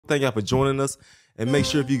Thank y'all for joining us. And make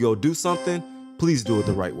sure if you go do something, please do it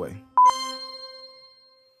the right way.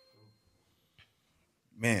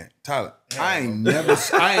 Man, Tyler, in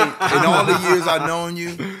all the years I've known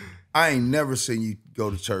you, I ain't never seen you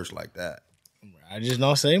go to church like that. I just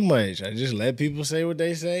don't say much. I just let people say what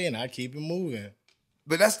they say, and I keep it moving.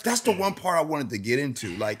 But that's the one part I wanted to get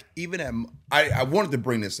into. Like, even I wanted to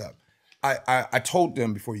bring this up. I told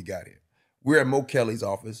them before you got here. We're at Mo Kelly's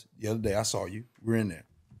office the other day. I saw you. We're in there.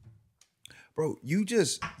 Bro, you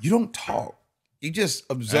don't talk. You just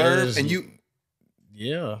observe and you...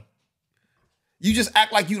 Yeah. You just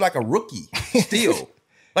act like you like a rookie still.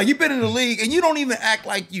 Like, you've been in the league and you don't even act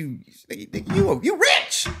like you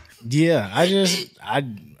rich. Yeah, I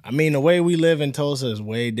mean, the way we live in Tulsa is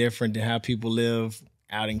way different than how people live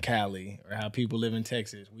out in Cali or how people live in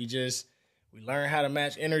Texas. We learn how to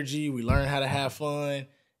match energy, we learn how to have fun,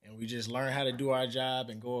 and we just learn how to do our job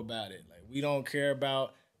and go about it. Like, we don't care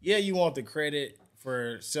about, you want the credit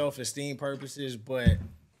for self-esteem purposes, but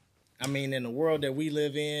I mean, in the world that we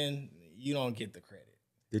live in, you don't get the credit.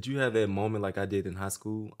 Did you have that moment like I did in high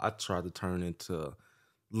school? I tried to turn into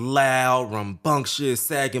loud, rambunctious,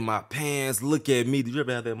 sagging my pants, look at me. Did you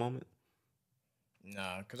ever have that moment?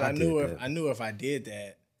 Nah, because I knew if I did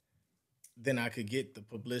that, then I could get the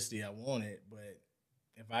publicity I wanted. But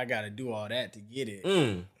if I got to do all that to get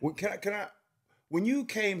it, Well, can I? When you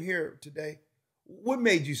came here today, what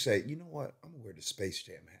made you say, you know what? I'm gonna wear the Space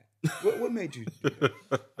Jam hat. What made you do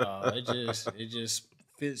that? it just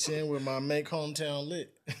fits in with my Make Hometown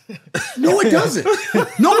Lit. No, it doesn't.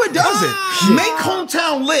 No, it doesn't. Make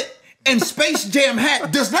Hometown Lit and Space Jam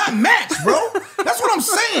hat does not match, bro. That's what I'm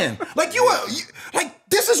saying. Like, like,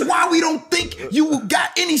 this is why we don't think you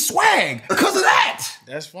got any swag, because of that.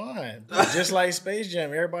 That's fine. Just like Space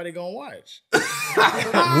Jam, everybody gonna watch.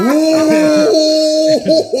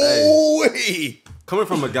 Hey, coming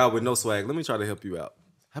from a guy with no swag, let me try to help you out.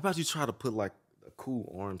 How about you try to put like a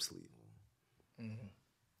cool arm sleeve on? Mm-hmm.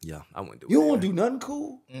 Yeah, I wouldn't do it. You don't want to do nothing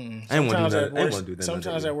cool? I ain't want to do that.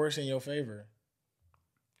 Sometimes that works in your favor.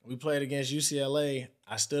 We played against UCLA.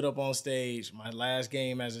 I stood up on stage, my last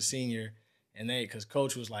game as a senior, and because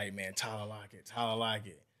Coach was like, man, Tyler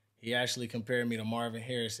Lockett. He actually compared me to Marvin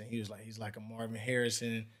Harrison. He was like, he's like a Marvin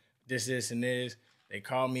Harrison, this, and this. They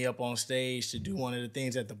called me up on stage to do one of the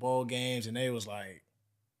things at the bowl games, and they was like,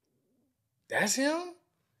 that's him?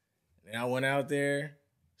 And I went out there,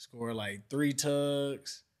 scored like 3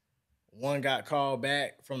 tugs. One got called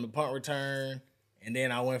back from the punt return, and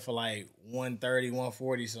then I went for like 130,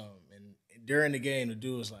 140 something. And during the game, the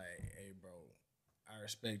dude was like, hey, bro, I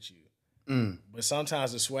respect you. But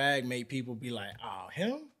sometimes the swag make people be like, oh,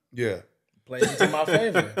 him? Yeah. Plays into my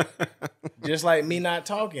favor. Just like me not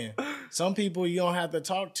talking. Some people you don't have to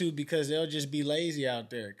talk to because they'll just be lazy out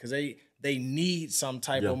there because they need some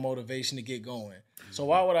type of motivation to get going. So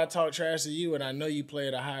why would I talk trash to you and I know you play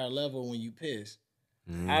at a higher level when you piss?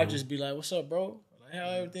 I'll just be like, what's up, bro? Like, how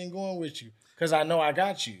everything going with you? Because I know I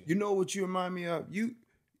got you. You know what you remind me of? You,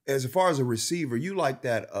 as far as a receiver, you like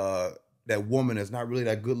that that woman that's not really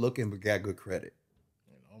that good looking but got good credit.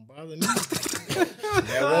 Don't bother me.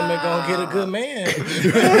 That woman gonna get a good man.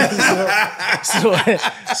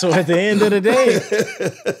 so at the end of the day,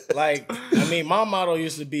 like, I mean, my motto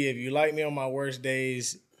used to be, if you like me on my worst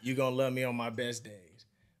days, you're gonna love me on my best days.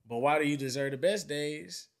 But why do you deserve the best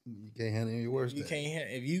days? You can't handle your worst days.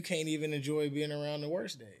 If you can't even enjoy being around the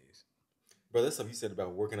worst days. Bro, that stuff you said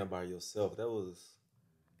about working out by yourself, that was...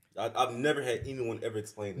 I've never had anyone ever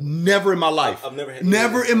explain it. Never in my life. I've never had...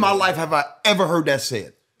 Never in my life have I ever heard that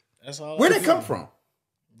said. That's all. Where'd it come from?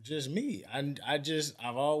 Just me.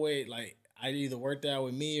 I've always, like, I either worked out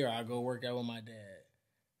with me or I go work out with my dad.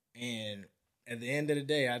 And at the end of the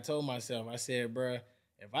day, I told myself, I said, bruh,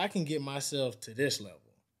 if I can get myself to this level,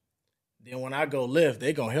 then when I go lift,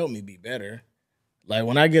 they gonna help me be better. Like,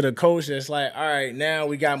 when I get a coach that's like, all right, now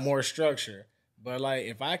we got more structure. But, like,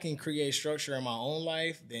 if I can create structure in my own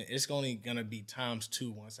life, then it's only gonna be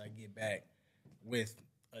 ×2 once I get back with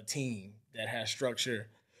a team that has structure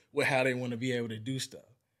with how they want to be able to do stuff.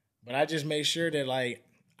 But I just make sure that, like,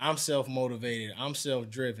 I'm self-motivated. I'm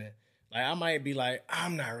self-driven. Like, I might be like,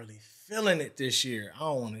 I'm not really feeling it this year. I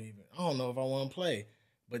don't know if I want to play.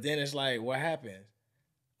 But then it's like, what happens?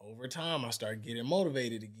 Over time, I start getting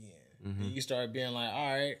motivated again. Mm-hmm. And you start being like,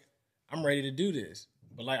 all right, I'm ready to do this.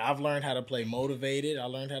 But, like, I've learned how to play motivated. I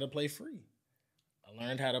learned how to play free. I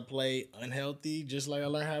learned how to play unhealthy just like I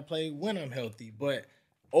learned how to play when I'm healthy. But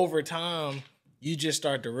over time, you just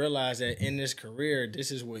start to realize that in this career, this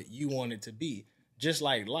is what you want it to be. Just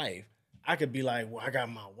like life. I could be like, well, I got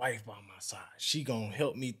my wife by my side. She gonna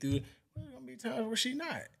help me through. There's gonna be times where she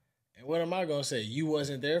not. And what am I gonna say? You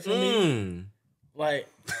wasn't there for me. Like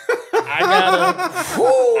I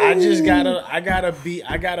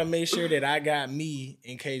gotta make sure that I got me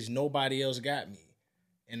in case nobody else got me.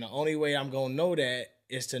 And the only way I'm gonna know that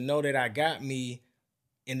is to know that I got me.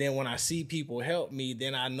 And then when I see people help me,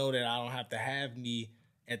 then I know that I don't have to have me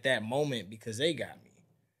at that moment because they got me.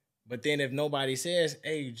 But then if nobody says,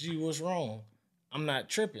 hey, G, what's wrong? I'm not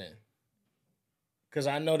tripping. Because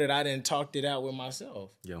I know that I didn't talk it out with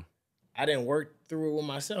myself. Yeah. I didn't work through it with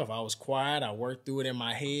myself. I was quiet. I worked through it in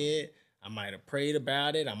my head. I might have prayed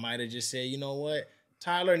about it. I might have just said, you know what?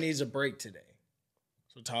 Tyler needs a break today.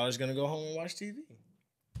 So Tyler's going to go home and watch TV.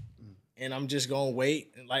 And I'm just going to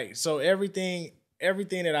wait. Like, so everything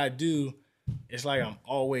that I do, it's like I'm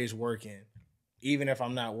always working. Even if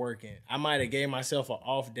I'm not working. I might have gave myself an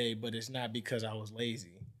off day, but it's not because I was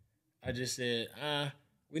lazy. I just said,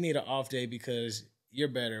 we need an off day because you're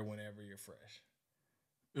better whenever you're fresh.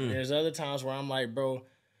 There's other times where I'm like, bro,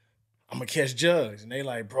 I'm going to catch jugs. And they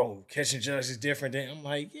like, bro, catching jugs is different. I'm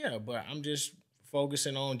like, yeah, but I'm just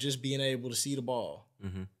focusing on just being able to see the ball.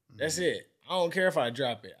 Mm-hmm. That's it. I don't care if I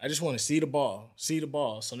drop it. I just want to see the ball.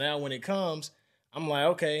 So now when it comes, I'm like,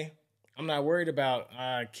 okay, I'm not worried about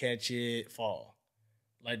catch it, fall.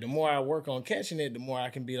 Like, the more I work on catching it, the more I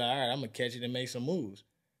can be like, all right, I'm going to catch it and make some moves.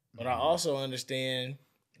 But I also understand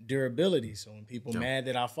durability. So when people mad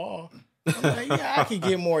that I fall, I'm like, yeah, I can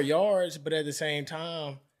get more yards. But at the same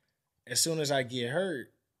time, as soon as I get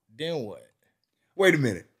hurt, then what? Wait a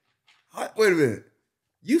minute.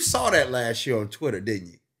 You saw that last year on Twitter,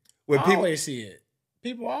 didn't you? I always see it.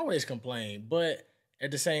 People always complain. But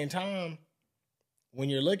at the same time, when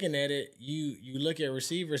you're looking at it, you look at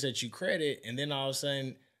receivers that you credit, and then all of a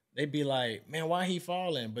sudden they be like, man, why he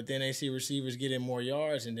falling? But then they see receivers getting more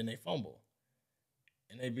yards, and then they fumble.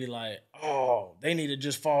 And they be like, oh, they need to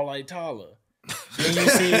just fall like Tyler.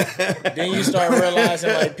 Then you start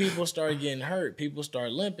realizing, like, people start getting hurt. People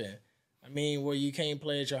start limping. I mean, well, you can't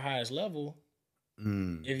play at your highest level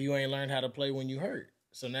if you ain't learned how to play when you hurt.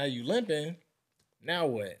 So now you limping. Now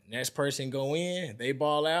what? Next person go in, they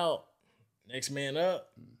ball out. Next man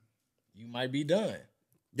up, you might be done.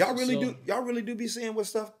 Y'all really do be seeing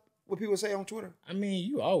what people say on Twitter? I mean,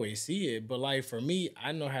 you always see it, but like for me,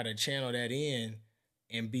 I know how to channel that in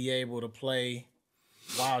and be able to play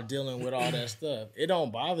while dealing with all that stuff. It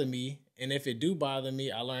don't bother me, and if it do bother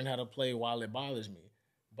me, I learn how to play while it bothers me.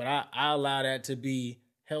 But I allow that to be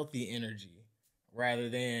healthy energy rather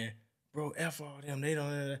than, bro, F all them, they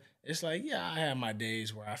don't. It's like, yeah, I have my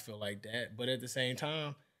days where I feel like that, but at the same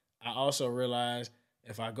time, I also realize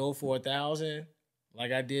if I go for 1,000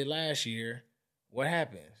 like I did last year, what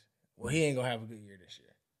happens? Well, he ain't going to have a good year this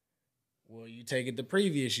year. Well, you take it the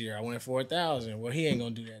previous year, I went for 1,000. Well, he ain't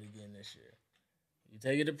going to do that again this year. You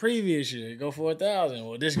take it the previous year, you go for 1,000.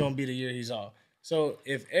 Well, this is going to be the year he's off. So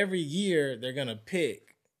if every year they're going to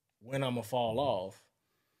pick when I'm going to fall off,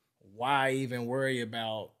 why even worry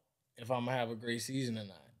about if I'm going to have a great season or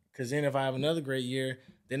not? Because then if I have another great year,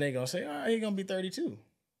 then they're going to say, all right, he's going to be 32.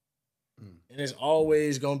 And it's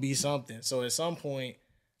always going to be something. So at some point,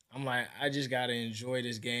 I'm like, I just got to enjoy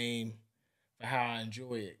this game for how I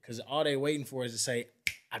enjoy it. Because all they waiting for is to say,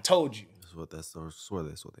 I told you. That's what they're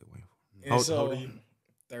waiting for. How old are you?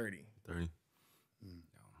 30. 30? No,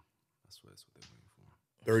 that's what they're waiting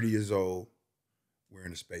for. 30 years old,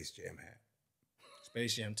 wearing a Space Jam hat.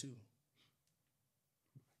 Space Jam 2.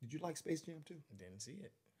 Did you like Space Jam 2? I didn't see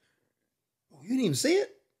it. Oh, you didn't even see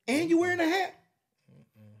it? And you wearing a hat?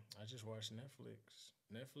 I just watched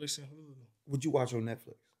Netflix and Hulu. What'd you watch on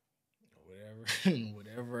Netflix?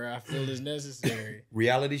 Whatever I feel is necessary.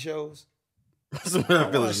 Reality shows? I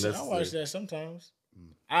watch that sometimes.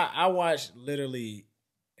 I watch literally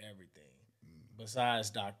everything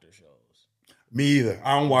besides doctor shows. Me either.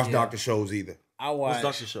 I don't watch doctor shows either. I watch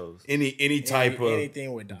What's doctor shows? Any type of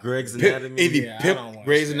anything with doctor. Greg's Anatomy.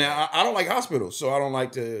 Grey's Anatomy. I don't like hospitals, so I don't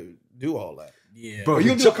like to do all that. Yeah, bro. You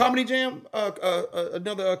gonna do a comedy jam?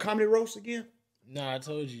 Another comedy roast again? No, I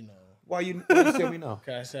told you no. Why you tell me no?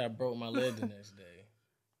 Because I said I broke my leg the next day.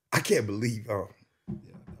 I can't believe.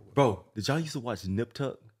 Bro, did y'all used to watch Nip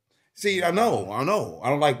Tuck? See, I know. I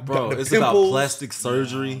don't like. Bro, the it's pimples. about plastic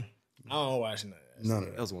surgery. I don't watch none of that. None of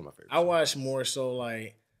that. That was one of my favorites. I watch more so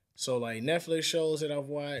like Netflix shows that I've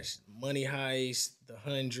watched: Money Heist, The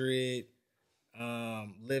 100,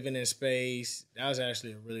 Living in Space. That was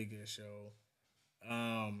actually a really good show.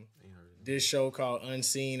 This show called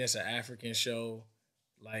Unseen. It's an African show.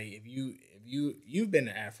 Like if you've been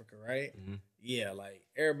to Africa, right? Mm-hmm. Yeah, like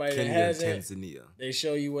everybody Kenya, that has Tanzania. They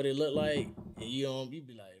show you what it looked like, and you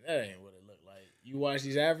be like, that ain't what it looked like. You watch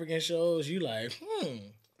these African shows, you like,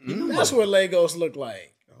 that's what Lagos look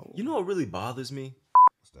like. You know what really bothers me?